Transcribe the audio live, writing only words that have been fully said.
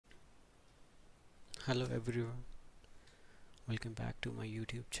Hello everyone, welcome back to my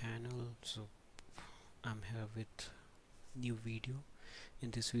YouTube channel. I'm here with new video. In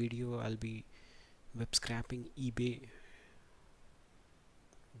this video I'll be web scraping eBay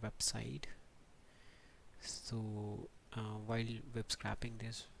website. While web scraping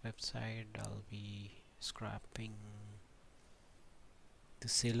this website, I'll be scraping the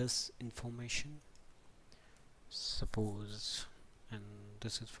seller's information. Suppose, and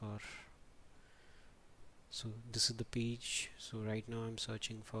this is for this is the page. So right now I'm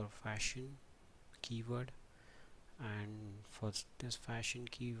searching for fashion keyword, and for this fashion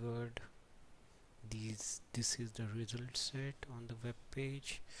keyword, this is the result set on the web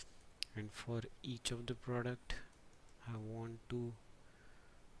page. And for each of the product, I want to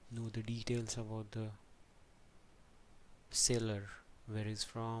know the details about the seller, where he's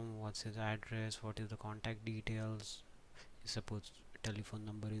from, what's his address, what is the contact details. Suppose telephone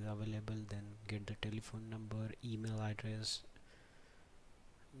number is available, then get the telephone number, email address,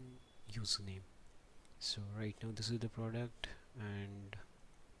 username. So right now this is the product and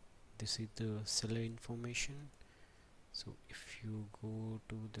this is the seller information. So if you go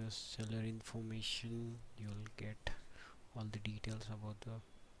to the seller information, you'll get all the details about the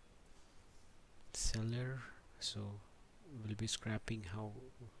seller. So we'll be scrapping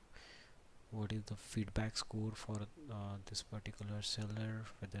what is the feedback score for this particular seller,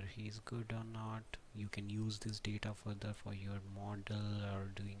 whether he is good or not. You can use this data further for your model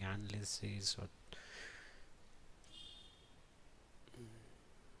or doing analysis or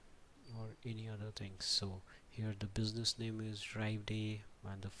any other things. So here the business name is drive day,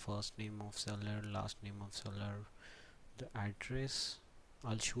 and the first name of seller, last name of seller, the address.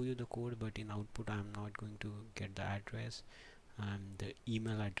 I'll show you the code, but in output I'm not going to get the address, and the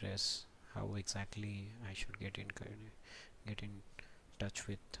email address, how exactly I should get in touch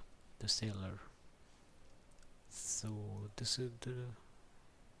with the seller. So this is the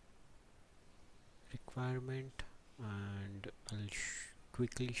requirement, and I'll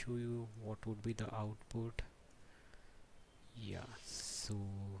quickly show you what would be the output. So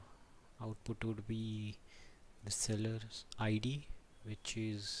output would be the seller's ID, which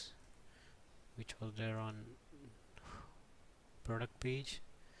was there on product page,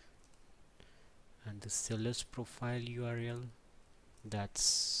 and the seller's profile URL,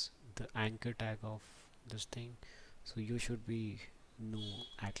 that's the anchor tag of this thing. So you should be know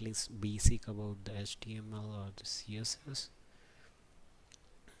at least basic about the HTML or the CSS,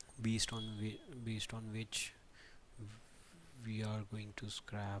 based on which we are going to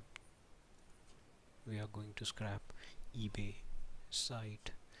scrap eBay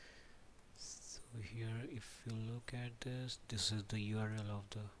site. So here, if you look at this is the URL of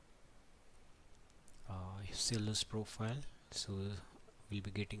the seller's profile. So we'll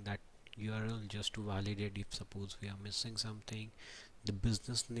be getting that URL just to validate if suppose we are missing something. The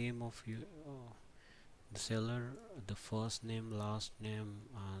business name of the seller, the first name, last name,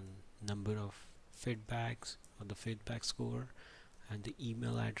 and number of feedbacks or the feedback score, and the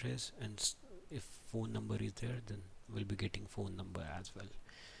email address, and if phone number is there, then we'll be getting phone number as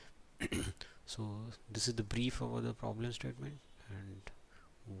well. So this is the brief about the problem statement and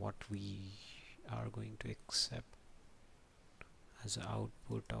what we are going to accept as an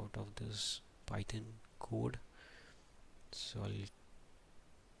output out of this Python code. So I'll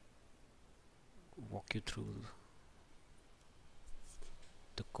walk you through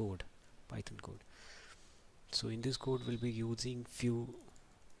the code, Python code. So in this code we'll be using few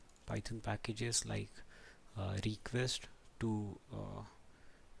Python packages like request to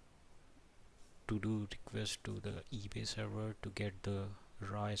do request to the eBay server to get the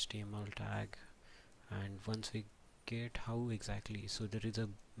raw HTML tag. And once we get how exactly, so there is a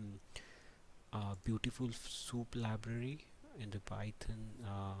BeautifulSoup library in the Python,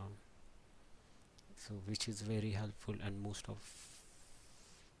 so which is very helpful, and most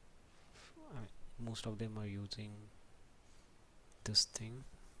of them are using this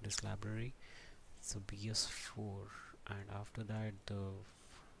library. So BS4, and after that the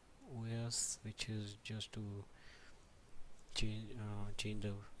OS, which is just to change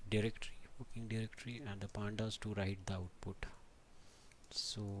the directory, working directory, and the pandas to write the output.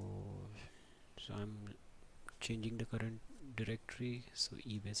 So I'm changing the current directory, so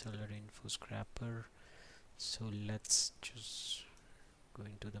eBay seller info scrapper. So let's just go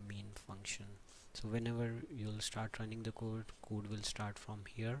into the main function. So whenever you'll start running the code will start from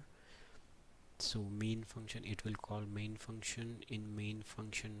here. So main function, it will call main function. In main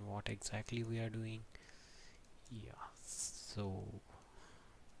function, what exactly we are doing? So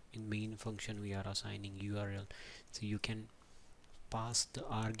in main function we are assigning URL. So you can pass the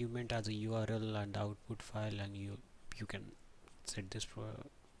argument as a URL and the output file, and you can set this for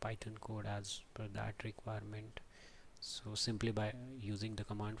Python code as per that requirement. So simply by using the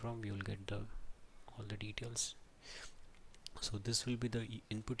command prompt you will get the all the details. So this will be the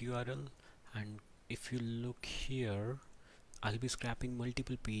input URL, and if you look here, I'll be scrapping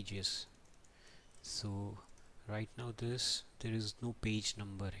multiple pages. So right now there is no page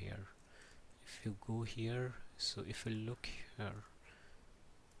number here. If you go here, so if you look here,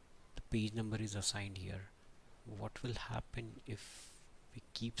 the page number is assigned here. What will happen if we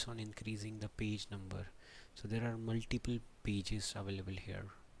keeps on increasing the page number? So there are multiple pages available here,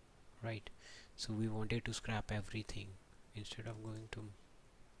 right? So we wanted to scrap everything. Instead of going to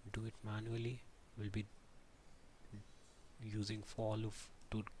do it manually, we'll be using for loop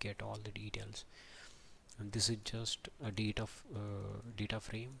to get all the details. And this is just a data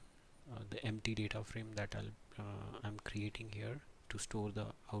frame, the empty data frame that I'm creating here to store the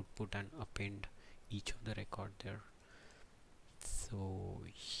output and append each of the record there. So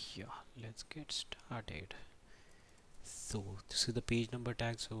yeah, let's get started. So this is the page number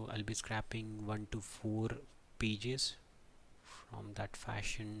tag, so I'll be scrapping 1 to 4 pages from that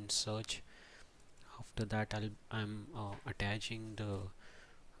fashion search. After that I'm attaching the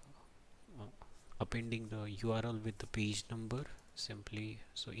appending the URL with the page number simply.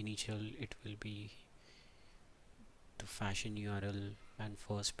 So initial it will be the fashion URL and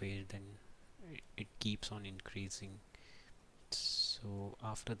first page, then it keeps on increasing. So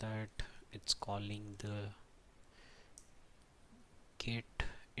after that it's calling the get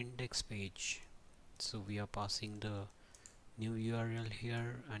index page. So we are passing the new URL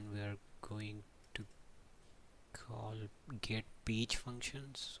here, and we are going to call get page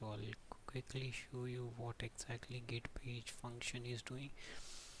functions. So I'll quickly show you what exactly get page function is doing.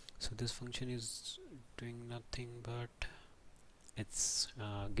 So this function is doing nothing but it's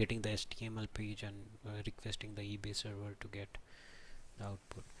getting the HTML page and requesting the eBay server to get the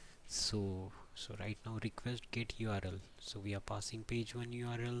output. So right now request get URL. So we are passing page 1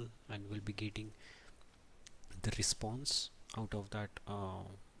 URL and we'll be getting the response out of that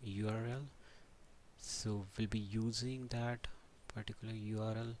URL. So we'll be using that particular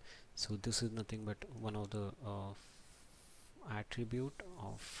URL. So this is nothing but one of the attribute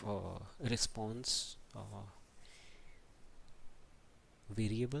of response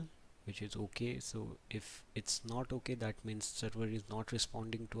variable, which is okay. So if it's not okay, that means server is not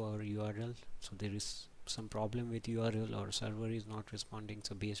responding to our URL. So there is some problem with URL or server is not responding.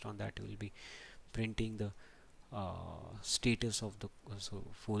 So based on that, we will be printing the status of the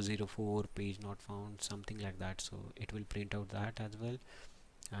 404 page not found, something like that. So it will print out that as well.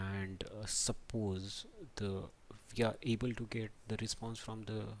 And suppose we are able to get the response from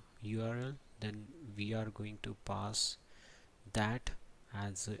the URL, then we are going to pass that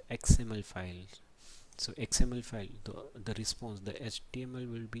as a XML file. So XML file, the response, the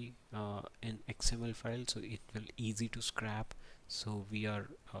HTML will be in XML file, so it will easy to scrap. So we are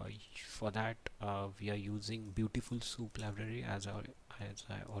for that we are using BeautifulSoup library as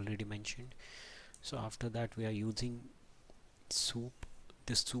I already mentioned. So after that we are using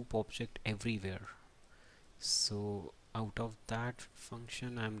this soup object everywhere. So out of that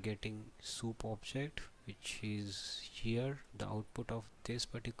function I'm getting soup object, which is here. The output of this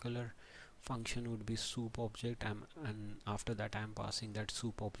particular function would be soup object, and after that I'm passing that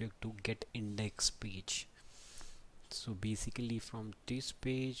soup object to get index page. So basically from this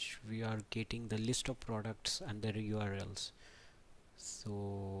page we are getting the list of products and their URLs.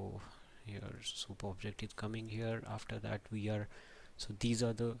 So here soup object is coming here. After that we are, so these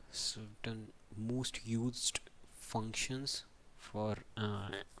are the certain most used functions for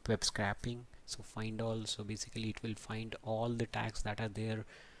web scraping. So find all, so basically it will find all the tags that are there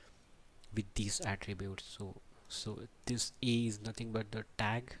with these attributes. So this A is nothing but the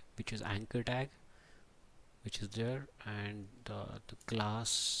tag, which is anchor tag, which is there, and the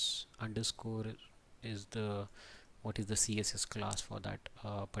class underscore is the what is the CSS class for that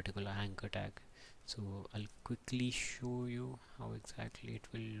particular anchor tag. So I'll quickly show you how exactly it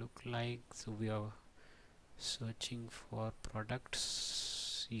will look like. So we are searching for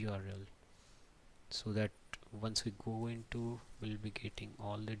products URL, so that once we go into, we'll be getting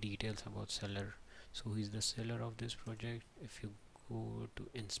all the details about seller. So who is the seller of this project? If you go to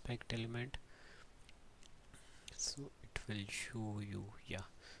inspect element, so it will show you, yeah.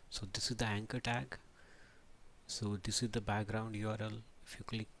 So this is the anchor tag. So this is the background URL. If you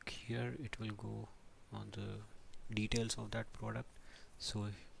click here, it will go on the details of that product. So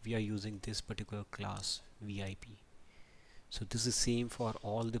we are using this particular class VIP. So this is same for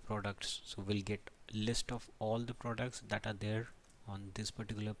all the products. So we'll get list of all the products that are there on this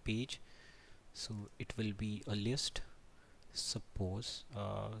particular page. So it will be a list. Suppose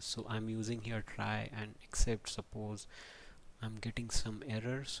so I'm using here try and except. Suppose I'm getting some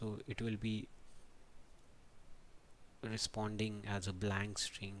error, so it will be responding as a blank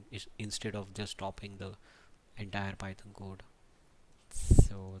string instead of just stopping the entire Python code.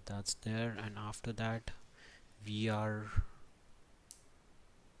 So that's there, and after that we are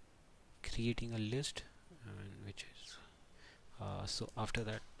creating a list, which is so after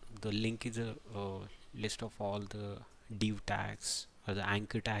that the link is a list of all the div tags or the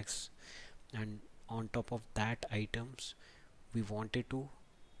anchor tags, and on top of that items we wanted to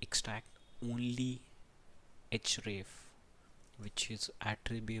extract only href, which is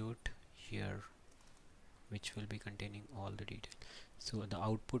attribute here, which will be containing all the detail. So the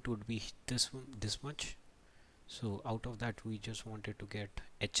output would be this one, this much. So out of that we just wanted to get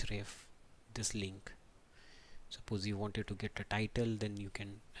href, this link. Suppose you wanted to get a title, then you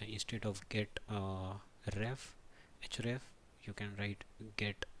can instead of get ref href, you can write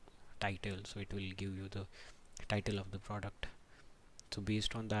get title, so it will give you the title of the product. So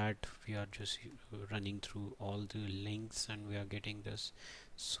based on that we are just running through all the links and we are getting this.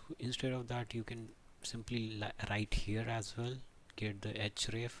 So instead of that you can simply write here as well, get the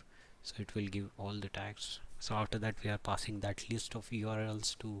href, so it will give all the tags. So after that we are passing that list of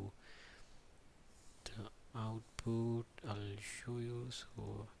URLs to the output. I'll show you.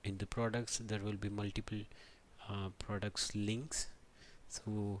 So in the products there will be multiple products links.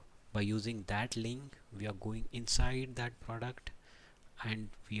 So by using that link we are going inside that product and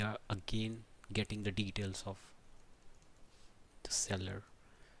we are again getting the details of the seller.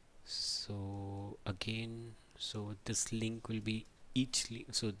 So again, so this link will be each link,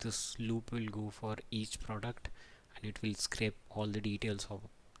 so this loop will go for each product and it will scrape all the details of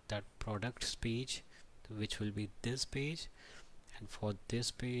that products page, which will be this page, and for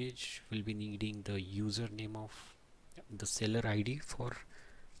this page we'll be needing the username of the seller ID for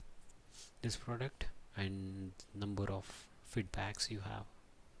this product and number of feedbacks you have.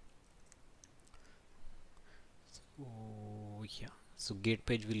 So yeah, so get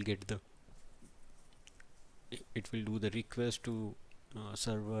page will get the, it will do the request to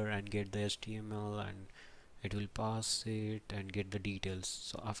server and get the HTML, and it will pass it and get the details.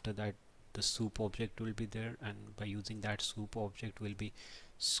 So after that the soup object will be there, and by using that soup object we'll be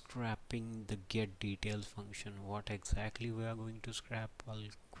scrapping the get details function. What exactly we are going to scrap, I'll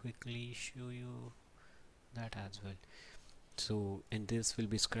quickly show you that as well. So in this we'll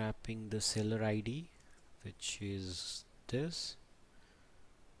be scrapping the seller ID, which is this,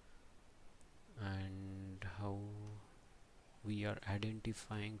 and how we are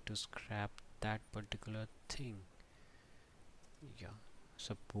identifying to scrap that particular thing. Yeah,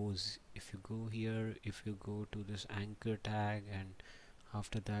 suppose if you go here, if you go to this anchor tag, and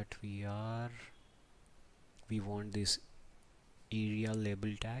after that we want this area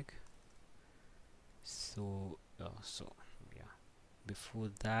label tag. So yeah, before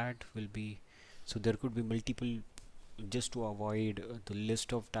that will be, so there could be multiple, just to avoid the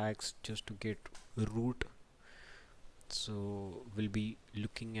list of tags, just to get root. So we'll be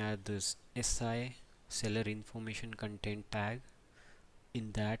looking at this SI, seller information content tag.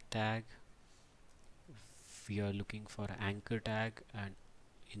 In that tag we are looking for anchor tag, and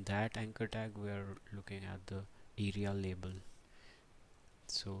in that anchor tag we are looking at the area label.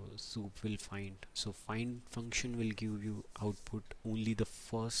 So soup will find, so find function will give you output only the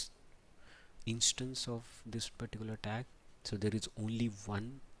first instance of this particular tag. So there is only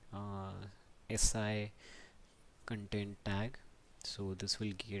one SI content tag, so this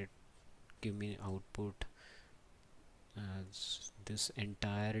will give me output as this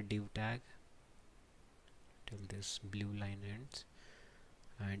entire div tag till this blue line ends,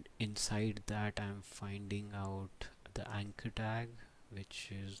 and inside that I'm finding out the anchor tag, which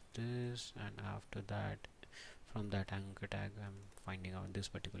is this, and after that from that anchor tag I'm finding out this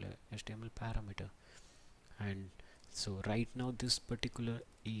particular HTML parameter. And so right now this particular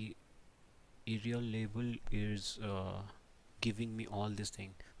area label is giving me all this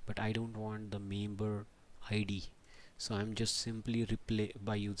thing, but I don't want the member ID, so I'm just simply replace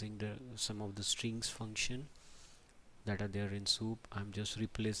by using the some of the strings function that are there in soup. I'm just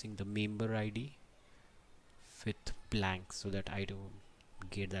replacing the member ID with blank so that I don't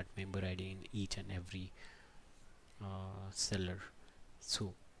get that member ID in each and every seller.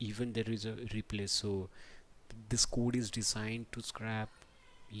 So even there is a replace, so this code is designed to scrap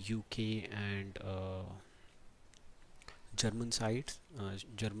UK and German sites,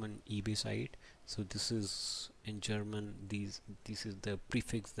 German eBay site. So this is in German, this is the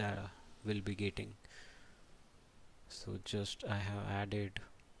prefix that will be getting. So just I have added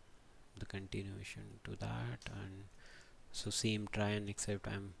the continuation to that, and so same try and except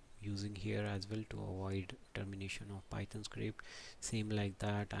I'm using here as well to avoid termination of Python script. Same like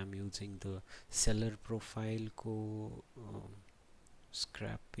that, I'm using the seller profile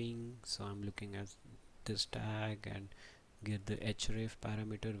scrapping. So I'm looking at this tag and get the href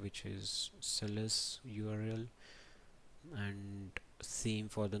parameter, which is seller's URL, and same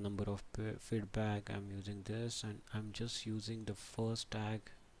for the number of feedback. I'm using this, and I'm just using the first tag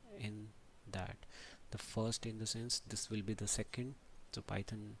in that. The first in the sense this will be the second, so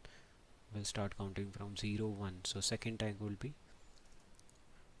Python will start counting from 0 1. So second tag will be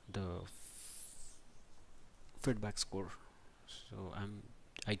the feedback score. So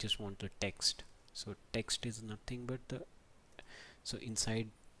I just want the text. So text is nothing but the, so inside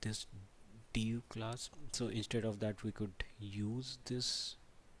this div class, so instead of that we could use this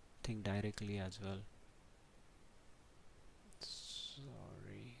thing directly as well.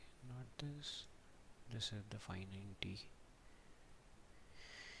 Sorry, not this. This is the fine-int.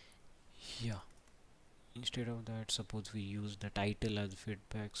 Yeah, instead of that, suppose we use the title as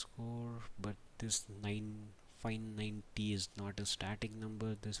feedback score, but this 9 fine 90 is not a static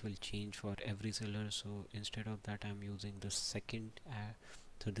number. This will change for every seller. So instead of that, I'm using the second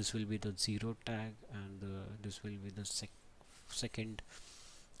so this will be the 0 tag, and this will be the second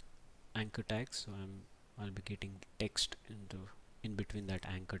anchor tag. So I'll be getting text in between that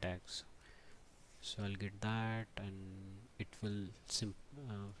anchor tags. So I'll get that, and it will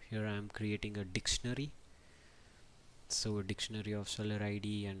here I am creating a dictionary, so a dictionary of seller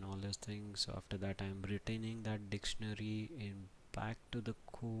ID and all those things. So after that, I am returning that dictionary in back to the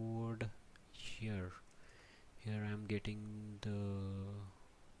code. Here I am getting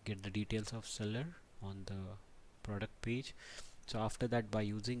get the details of seller on the product page. So after that, by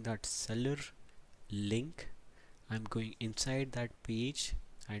using that seller link, I'm going inside that page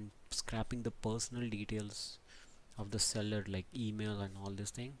and scrapping the personal details of the seller, like email and all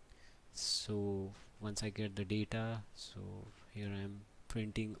this thing. So once I get the data, so here I am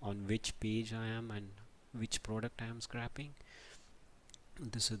printing on which page I am and which product I am scrapping.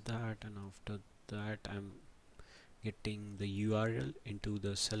 This is that, and after that I'm getting the URL into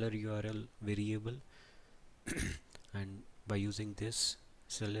the seller URL variable and by using this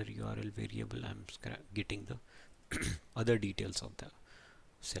seller URL variable, I'm getting the other details of the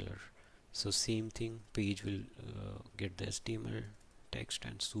seller. So same thing, page will get the HTML, text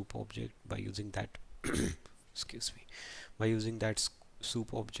and soup object. By using that excuse me, by using that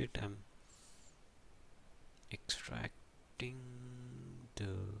soup object, I'm extracting the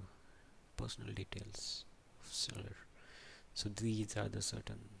personal details of seller. So these are the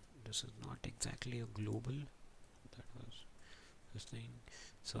certain, this is not exactly a global, that was this thing.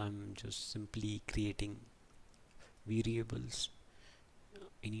 So I'm just simply creating variables,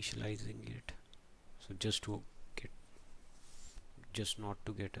 initializing it, so just to get, just not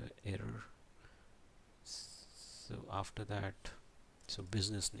to get an error. So after that, so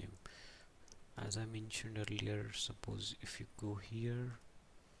business name, as I mentioned earlier, suppose if you go here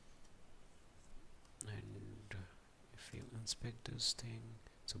and if you inspect this thing,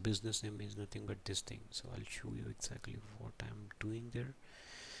 so business name is nothing but this thing. So I'll show you exactly what I'm doing there.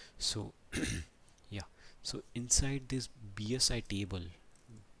 So yeah, so inside this BSI table,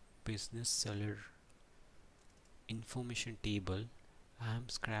 business seller information table, I am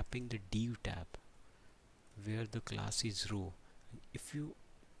scrapping the div tab where the class is row. If you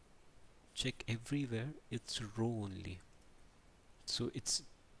check everywhere, it's row only, so it's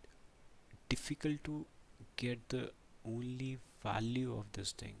difficult to get the only value of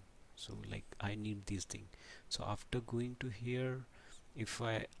this thing. So like I need this thing. So after going to here, if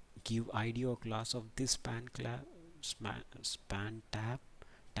I give ID or class of this span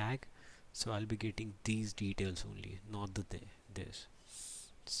tag, so I'll be getting these details only, not this.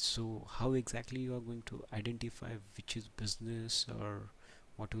 So how exactly you are going to identify which is business or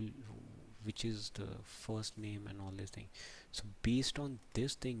which is the first name and all these things? So based on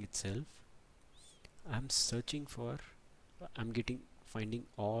this thing itself, I'm searching for, finding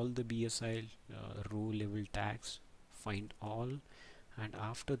all the BSI row level tags, find all, and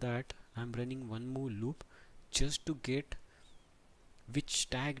after that I'm running one more loop just to get which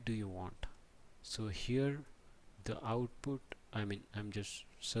tag do you want. So here the output, I'm just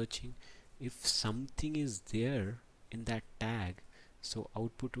searching if something is there in that tag, so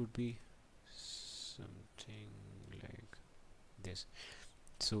output would be something like this.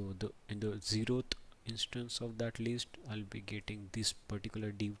 So in the 0th instance of that list, I'll be getting this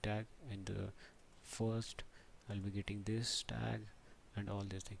particular div tag, and the first I'll be getting this tag, and all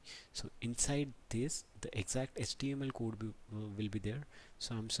these things. So inside this, the exact HTML code will be there.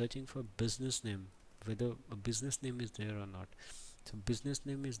 So I'm searching for business name, whether a business name is there or not. So business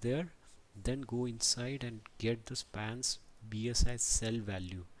name is there, then go inside and get the spans BSI cell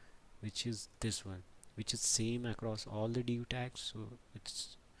value, which is this one, which is same across all the div tags.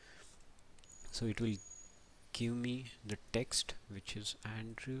 So it will give me the text, which is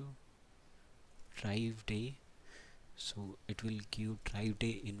Andrew drive day. So it will give drive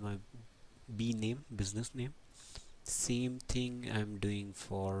day in my B name, business name. Same thing I'm doing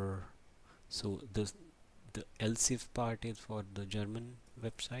for, so the else if part is for the German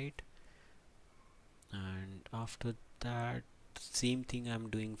website, and after that same thing I'm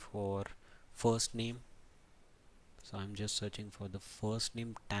doing for first name. So I'm just searching for the first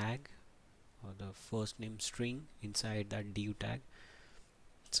name tag or the first name string inside that div tag.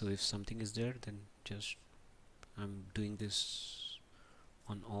 So if something is there, then just I'm doing this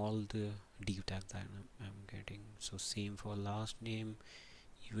on all the div tags that I'm getting. So same for last name,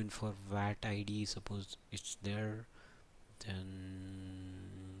 even for VAT ID, suppose it's there.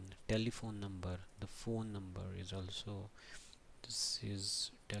 Then telephone number, the phone number is also, this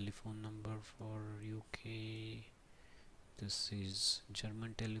is telephone number for UK, this is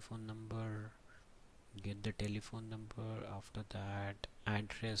German telephone number, get the telephone number. After that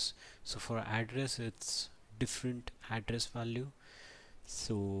address, so for address it's different address value.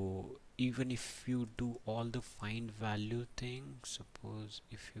 So even if you do all the find value thing, suppose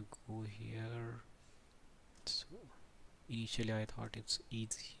if you go here, so initially I thought it's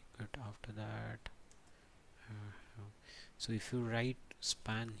easy, but after that so if you write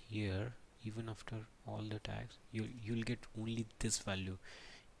span here, even after all the tags, you'll get only this value.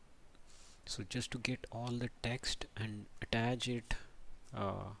 So just to get all the text and attach it,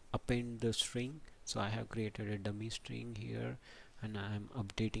 append the string. So I have created a dummy string here, and I am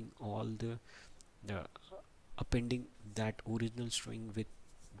updating all the appending that original string with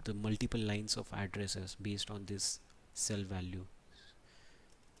the multiple lines of addresses based on this cell value.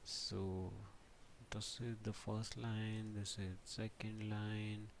 So this is the first line, this is second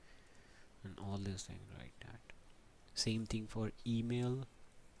line, and all these things like that. Same thing for email.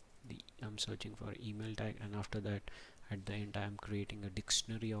 I'm searching for email tag, and after that at the end I'm creating a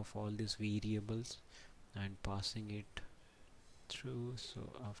dictionary of all these variables and passing it through.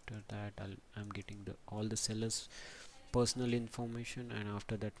 So after that I'm getting all the sellers personal information, and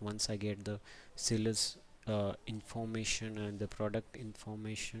after that once I get the sellers information and the product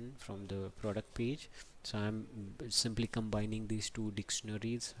information from the product page, so I'm simply combining these two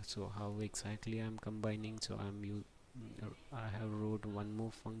dictionaries. So how exactly I'm combining, so I have wrote one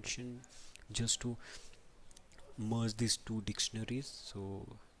more function just to merge these two dictionaries. So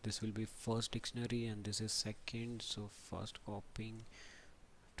this will be first dictionary and this is second, so first copying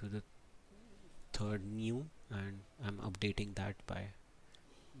to the third new, and I'm updating that by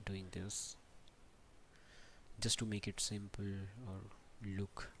doing this just to make it simple or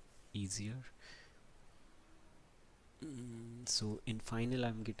look easier. So in final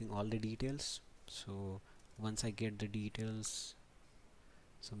I'm getting all the details. So once I get the details,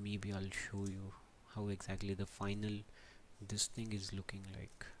 so maybe I'll show you how exactly the final this thing is looking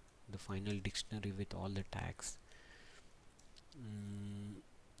like, the final dictionary with all the tags.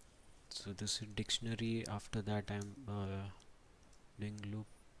 So this is dictionary. After that I'm doing loop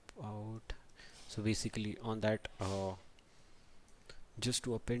out. So basically on that just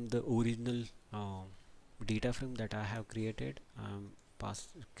to append the original data frame that I have created,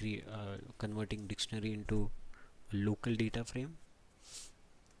 converting dictionary into a local data frame.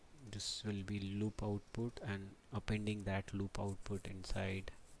 This will be loop output and appending that loop output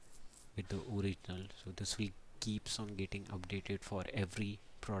inside with the original. So this will keeps on getting updated for every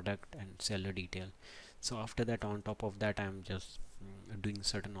product and seller detail. So after that, on top of that, I'm just doing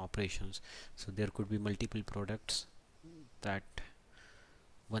certain operations. So there could be multiple products that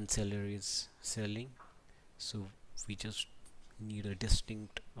one seller is selling, so we just need a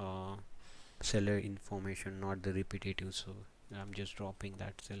distinct seller information, not the repetitive. So I'm just dropping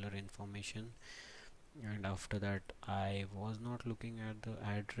that seller information, and after that I was not looking at the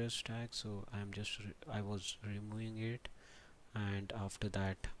address tag, so I was removing it, and after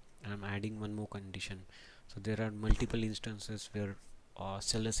that I'm adding one more condition. So there are multiple instances where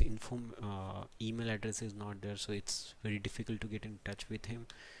seller's email address is not there, so it's very difficult to get in touch with him.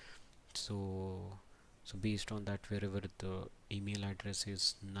 So based on that, wherever the email address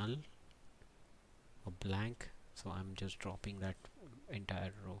is null or blank, so I'm just dropping that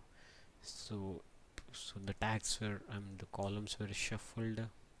entire row. So the tags were the columns were shuffled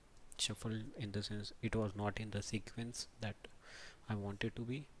in the sense it was not in the sequence that I want it to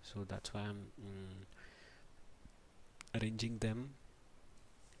be. So that's why I'm arranging them,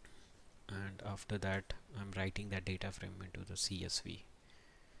 and after that I'm writing that data frame into the CSV.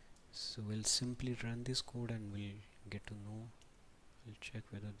 So we'll simply run this code and we'll get to know. We'll check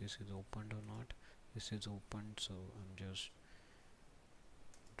whether this is opened or not. This is opened, so I'm just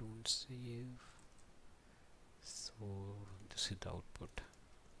don't save. So this is the output.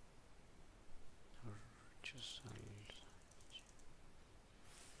 Or just I'll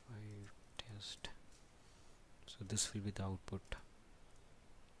 5 test. So this will be the output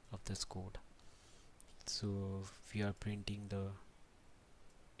of this code. So we are printing the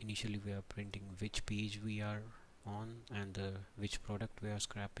initially we are printing which page we are on and which product we are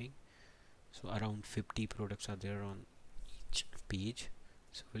scrapping. So around 50 products are there on each page,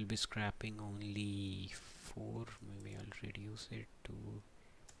 so we'll be scrapping only 4. Maybe I'll reduce it to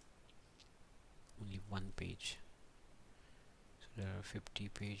only 1 page. So there are 50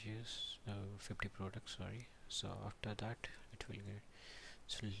 pages, 50 products, sorry. So after that it will get.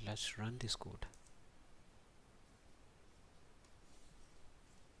 So let's run this code.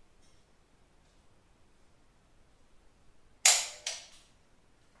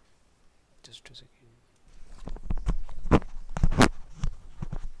 Just a second.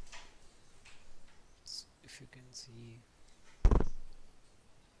 So if you can see,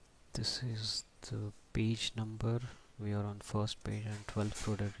 this is the page number. We are on first page and 12th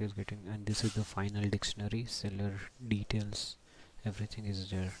product is getting, and this is the final dictionary, seller details, everything is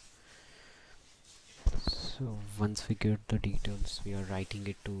there. So once we get the details, we are writing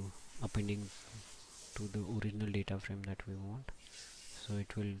it to appending to the original data frame that we want. So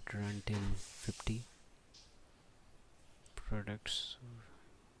it will run till 50 products.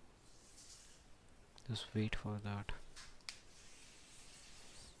 Just wait for that.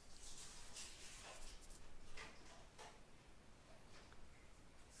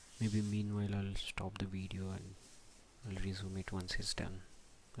 Maybe meanwhile I'll stop the video and I'll resume it once it's done.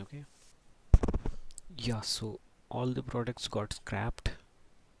 Okay. Yeah, so all the products got scrapped.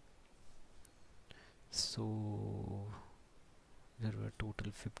 So there were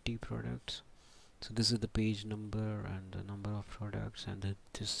total 50 products. So this is the page number and the number of products, and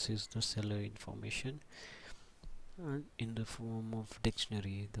this is the seller information, and in the form of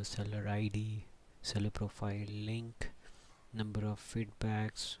dictionary, the seller ID, seller profile link, number of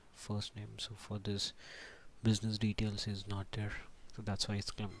feedbacks, first name. So for this, business details is not there, so that's why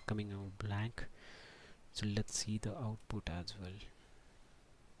it's coming out blank. So let's see the output as well.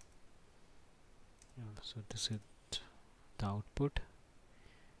 Yeah, so this is the output.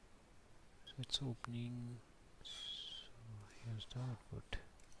 So it's opening. So here's the output.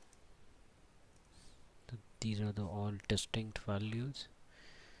 These are the all distinct values.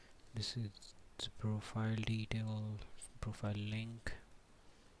 This is the profile detail, profile link,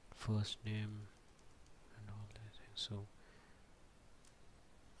 first name, and all that. So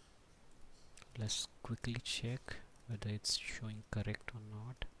let's quickly check whether it's showing correct or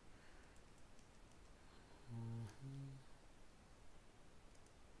not.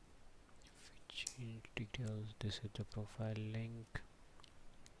 If we change details, this is the profile link.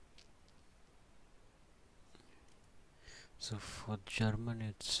 So for German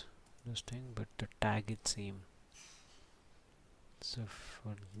it's this thing, but the tag is same. So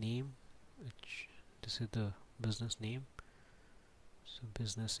for name, this is the business name. So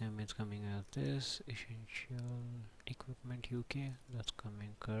business name is coming as this, Essential Equipment UK, that's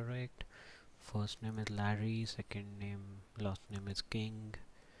coming correct. First name is Larry, second name, last name is King,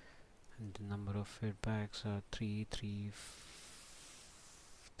 and the number of feedbacks are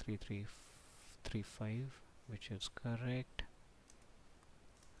 3335, which is correct.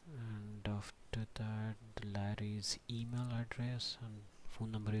 And after that, the Larry's email address and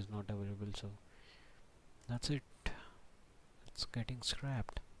phone number is not available, so that's it. It's getting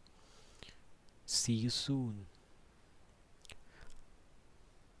scrapped. See you soon.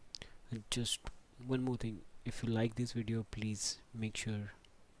 And just one more thing, if you like this video, please make sure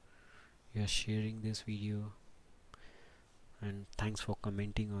you are sharing this video, and thanks for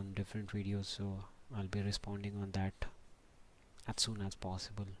commenting on different videos, so I'll be responding on that as soon as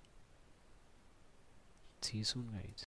possible. See you soon, guys.